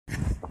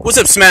What's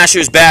up,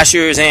 Smashers,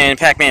 Bashers, and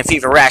Pac-Man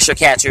FIFA Rasher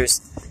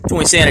Catchers?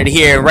 Twin Sanity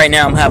here. Right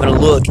now I'm having a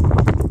look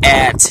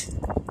at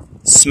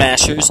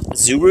Smashers,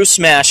 Zuru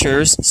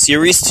Smashers,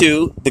 Series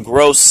 2, the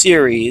Gross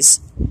Series.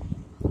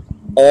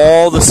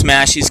 All the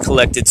Smashies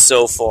collected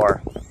so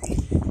far.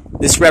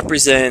 This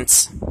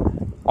represents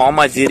all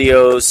my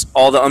videos,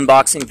 all the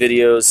unboxing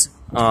videos,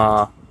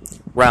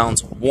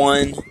 rounds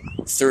 1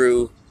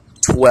 through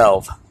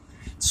 12.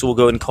 So we'll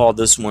go ahead and call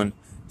this one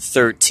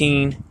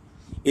 13.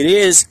 It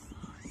is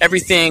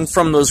everything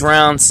from those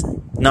rounds,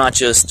 not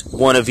just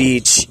one of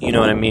each, you know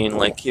what I mean?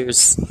 Like,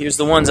 here's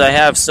the ones I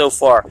have so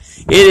far.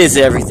 It is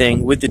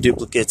everything with the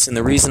duplicates, and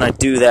the reason I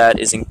do that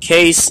is in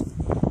case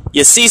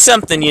you see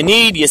something you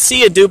need, you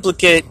see a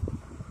duplicate,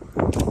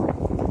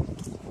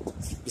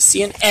 you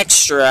see an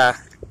extra,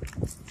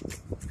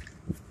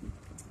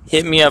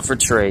 hit me up for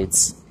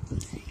trades.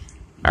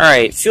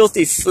 Alright,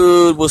 Filthy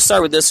Food, we'll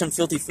start with this one.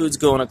 Filthy Food's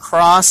going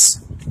across.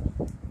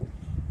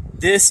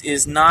 This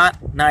is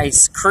not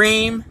nice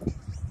cream.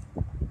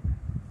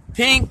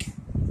 Pink,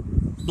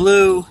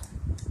 blue,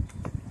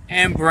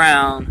 and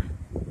brown.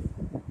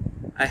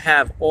 I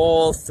have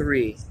all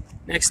three.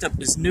 Next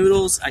up is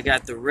Noodles. I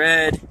got the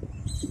red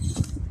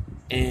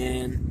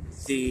and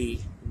the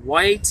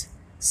white.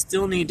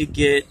 Still need to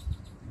get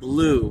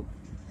blue.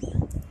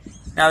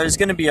 Now there's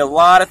going to be a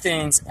lot of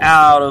things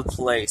out of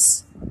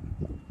place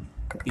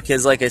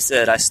because, like I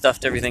said, I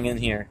stuffed everything in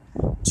here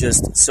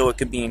just so it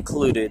could be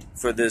included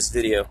for this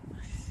video.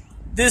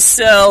 This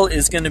cell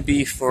is going to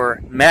be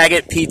for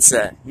Maggot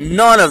Pizza.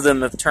 None of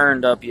them have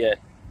turned up yet.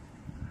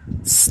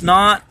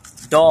 Snot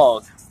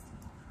Dog.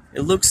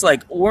 It looks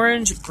like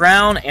orange,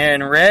 brown,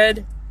 and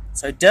red.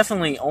 So I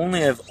definitely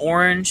only have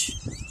orange.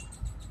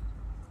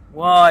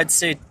 Well, I'd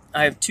say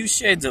I have 2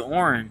 shades of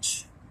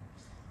orange.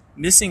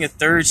 Missing a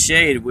 3rd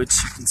shade,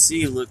 which you can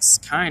see looks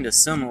kind of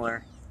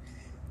similar.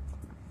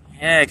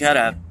 Yeah, I got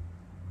a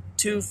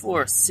 2,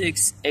 4,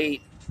 6,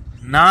 8,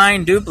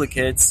 9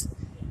 duplicates.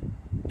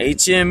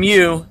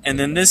 HMU, and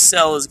then this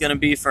cell is going to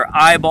be for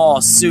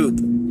Eyeball Soup.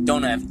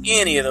 Don't have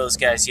any of those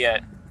guys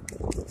yet.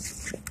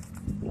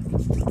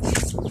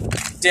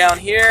 Down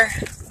here,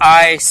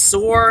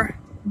 Eyesore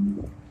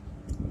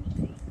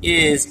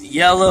is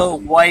yellow,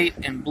 white,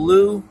 and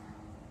blue.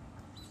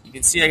 You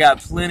can see I got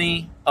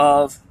plenty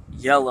of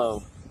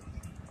yellow,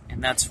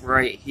 and that's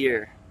right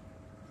here.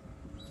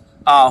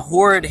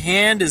 Horrid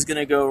Hand is going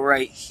to go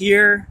right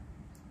here.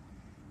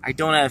 I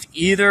don't have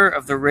either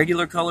of the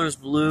regular colors,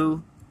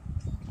 blue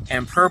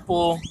and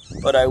purple,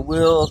 but I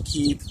will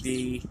keep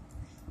the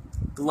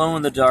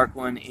glow-in-the-dark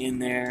one in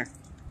there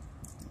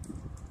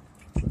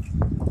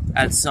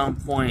at some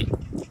point.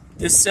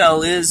 This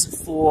cell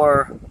is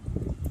for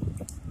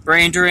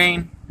Brain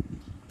Drain,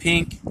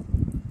 pink,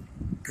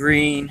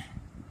 green,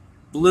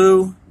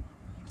 blue.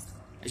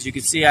 As you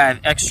can see, I have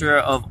extra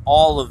of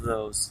all of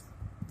those.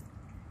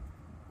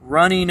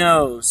 Runny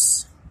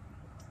Nose,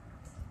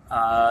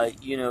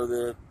 you know,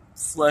 the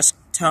flesh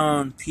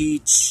tone,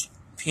 peach,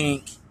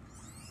 pink,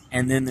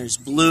 and then there's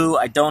blue.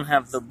 I don't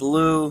have the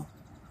blue.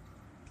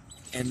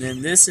 And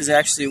then this is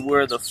actually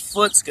where the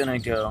foot's going to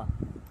go.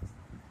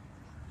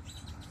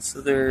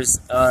 So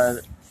there's a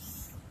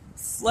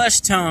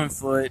flesh tone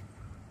foot,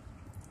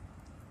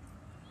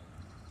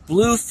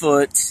 blue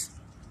foot,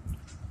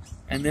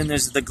 and then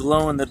there's the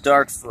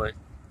glow-in-the-dark foot.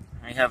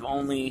 I have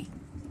only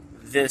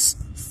this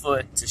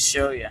foot to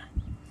show you.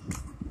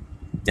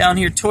 Down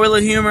here,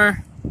 Toilet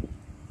Humor,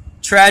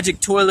 Tragic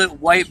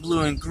Toilet, white,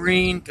 blue, and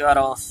green. Got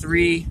all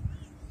 3.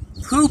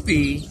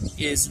 Poopy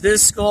is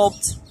this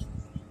sculpt.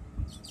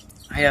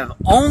 I have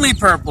only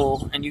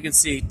purple, and you can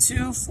see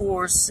 2,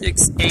 4,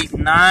 6, 8,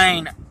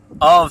 9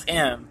 of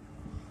him.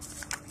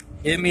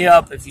 Hit me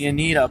up if you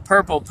need a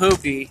purple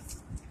Poopy.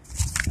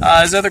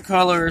 His other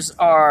colors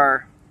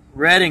are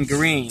red and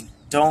green.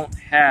 Don't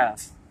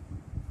have.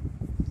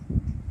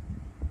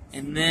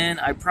 And then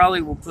I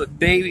probably will put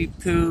Baby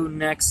Poo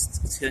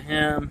next to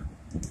him.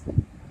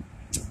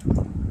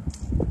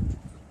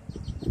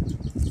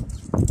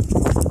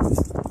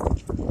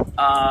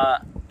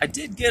 I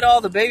did get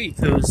all the Baby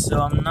Poos, so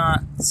I'm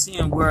not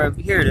seeing where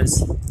here it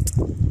is.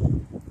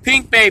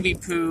 Pink Baby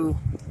Poo,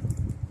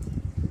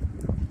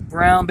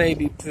 brown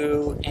Baby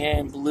Poo,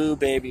 and blue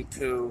Baby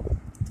Poo.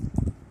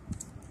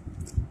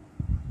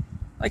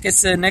 Like I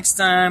said, next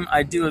time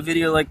I do a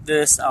video like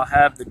this, I'll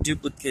have the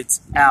duplicates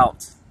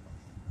out.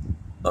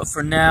 But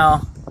for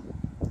now,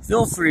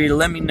 feel free to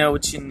let me know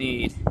what you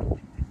need.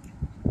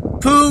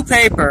 Poo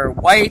paper,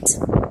 white,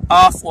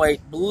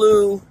 off-white,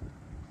 blue.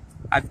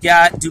 I've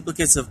got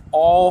duplicates of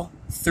all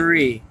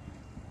 3.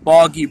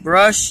 Boggy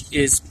Brush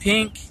is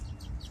pink,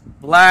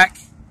 black,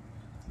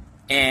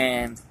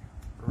 and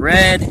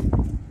red.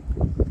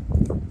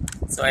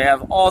 So I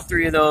have all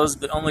 3 of those,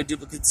 but only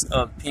duplicates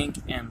of pink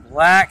and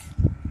black.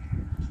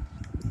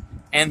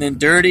 And then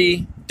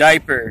Dirty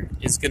Diaper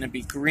is going to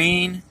be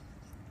green,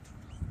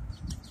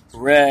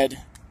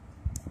 red,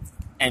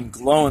 and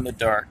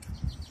glow-in-the-dark.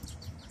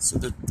 So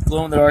the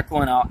glow-in-the-dark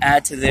one I'll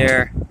add to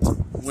there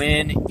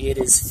when it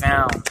is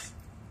found.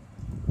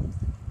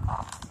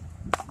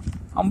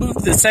 I'll move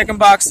to the second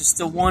box. There's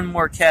still one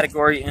more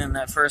category in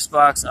that first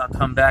box. I'll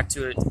come back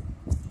to it.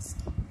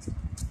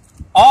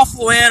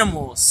 Awful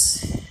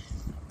animals.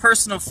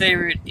 Personal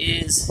favorite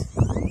is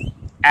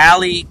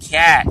alley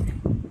cat.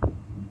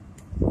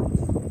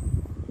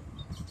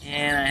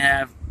 And I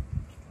have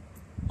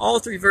all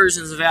three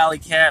versions of alley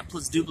cat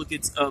plus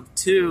duplicates of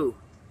 2.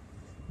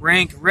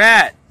 Rank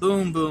rat.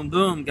 Boom, boom,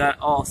 boom. Got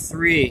all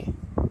 3.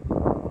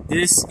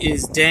 This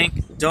is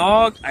dank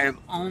dog. I have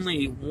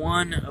only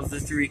one of the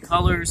 3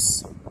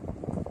 colors.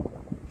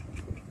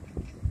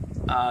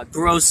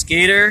 Gross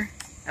skater.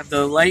 Have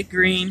the light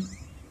green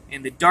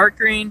and the dark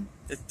green.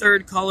 The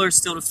third color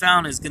still to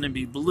found is going to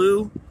be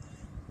blue.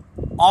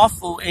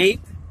 Awful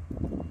ape.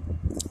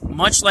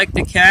 Much like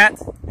the cat,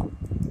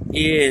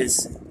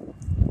 is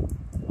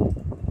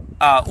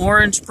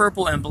orange,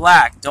 purple, and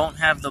black. Don't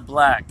have the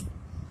black.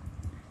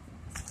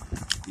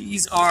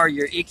 These are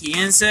your icky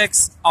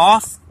insects.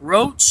 Off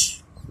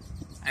roach.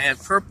 I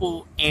have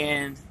purple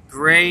and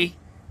gray.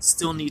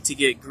 Still need to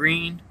get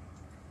green.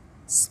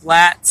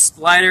 Splat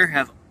spider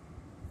have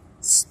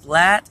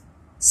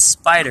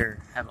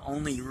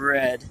only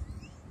red.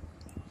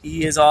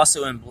 He is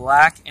also in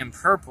black and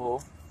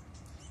purple.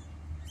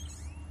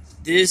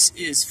 This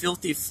is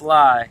filthy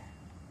fly.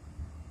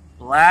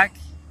 Black,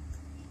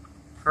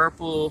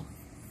 purple,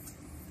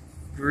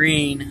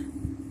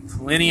 green,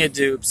 plenty of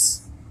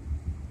dupes.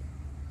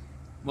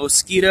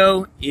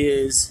 Mosquito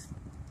is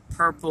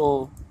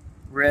purple,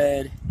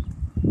 red,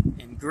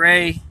 and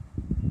gray.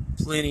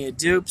 Plenty of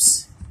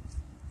dupes.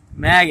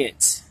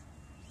 Maggot.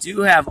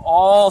 Do have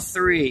all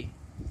 3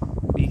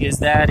 because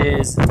that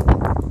is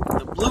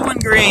the blue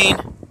and green,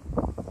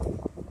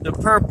 the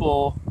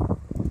purple,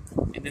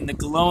 and then the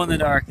glow in the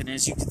dark. And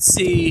as you can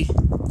see,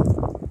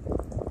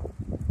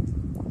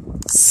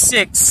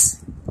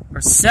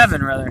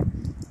 7 rather,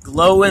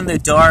 glow in the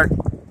dark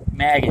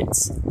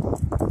maggots.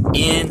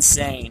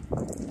 Insane.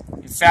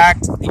 In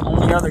fact, the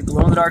only other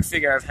glow in the dark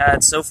figure I've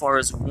had so far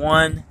is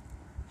one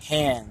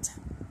hand.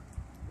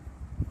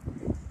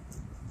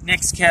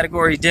 Next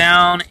category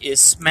down is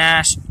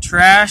Smash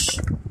Trash.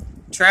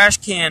 Trash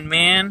Can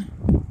Man.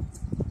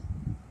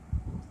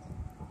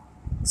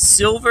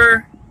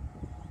 Silver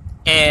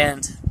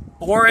and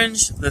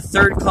orange. The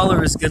third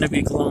color is going to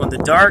be glow in the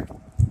dark.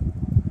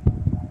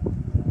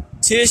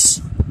 Tish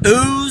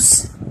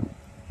Ooze.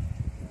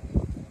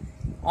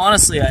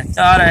 Honestly, I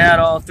thought I had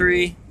all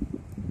 3,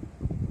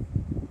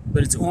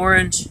 but it's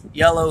orange,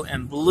 yellow,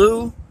 and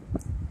blue.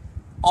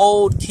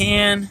 Old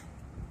Can.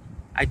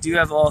 I do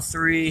have all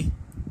 3,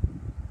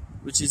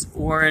 which is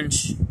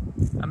orange.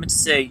 I meant to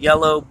say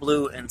yellow,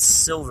 blue, and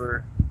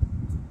silver.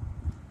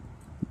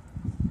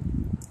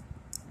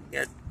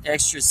 Got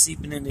extra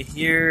seeping into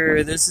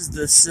here. This is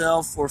the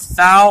cell for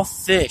foul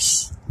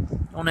fish.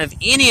 Don't have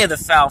any of the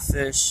foul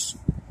fish.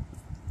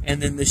 And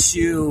then the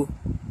shoe,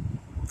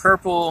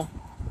 purple,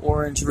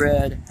 orange,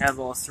 red, have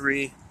all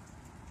 3.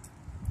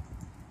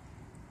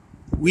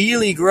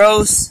 Wheelie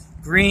Gross,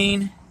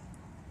 green,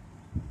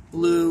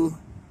 blue,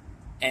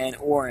 and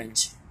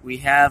orange. We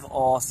have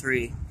all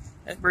 3.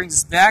 That brings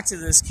us back to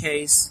this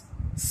case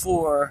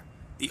for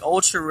the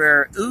ultra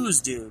rare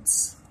ooze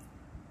dudes.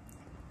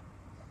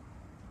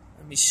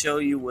 Let me show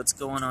you what's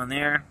going on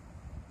there.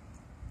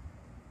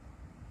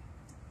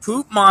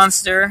 Poop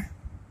Monster,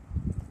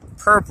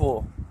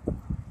 purple,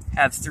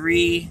 have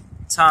 3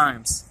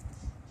 times.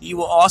 He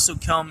will also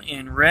come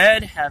in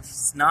red,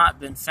 has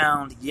not been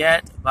found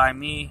yet by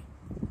me.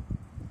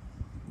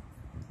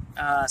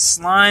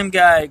 Slime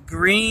Guy,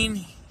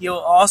 green, he'll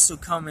also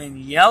come in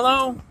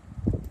yellow.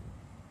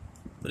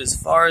 But as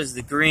far as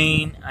the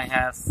green, I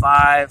have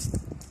 5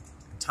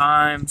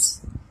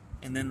 times.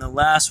 And then the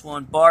last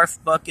one,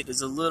 Barf Bucket,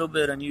 is a little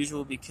bit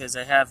unusual because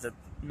I have the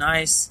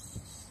nice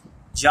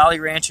Jolly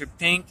Rancher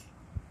pink.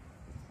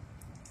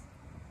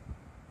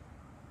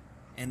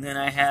 And then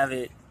I have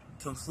it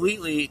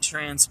completely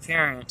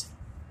transparent.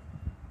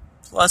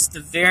 Plus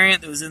the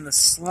variant that was in the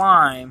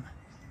slime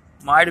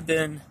might have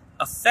been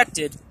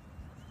affected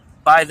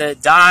by the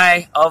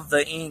dye of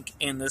the ink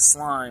in the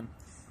slime.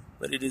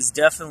 But it is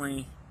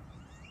definitely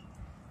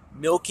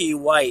milky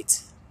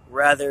white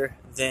rather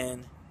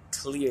than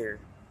clear.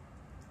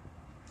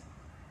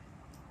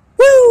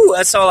 Woo!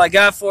 That's all I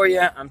got for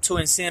you. I'm Toy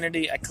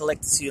Insanity. I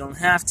collect it so you don't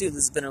have to. This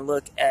has been a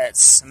look at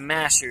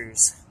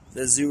Smashers,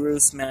 the Zuru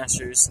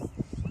Smashers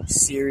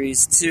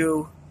Series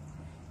 2.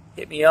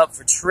 Hit me up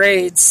for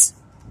trades.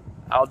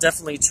 I'll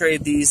definitely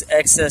trade these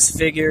excess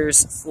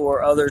figures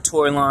for other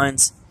toy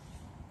lines.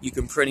 You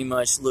can pretty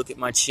much look at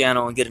my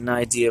channel and get an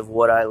idea of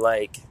what I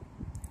like.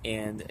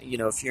 And, you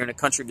know, if you're in a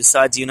country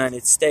besides the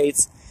United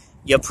States,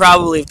 you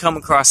probably have come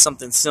across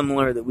something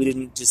similar that we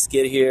didn't just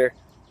get here.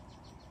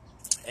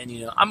 And,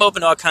 you know, I'm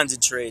open to all kinds of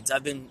trades.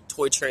 I've been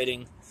toy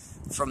trading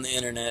from the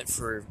internet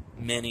for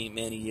many,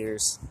 many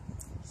years.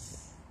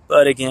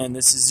 But again,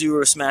 this is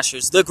Zero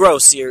Smashers, the Grow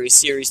Series,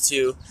 Series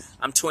 2.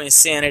 I'm Toy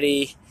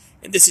Insanity,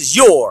 and this is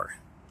your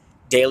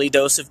daily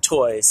dose of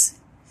toys.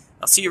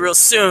 I'll see you real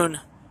soon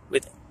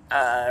with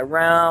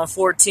round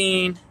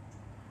 14,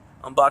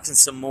 unboxing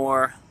some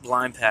more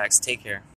blind packs. Take care.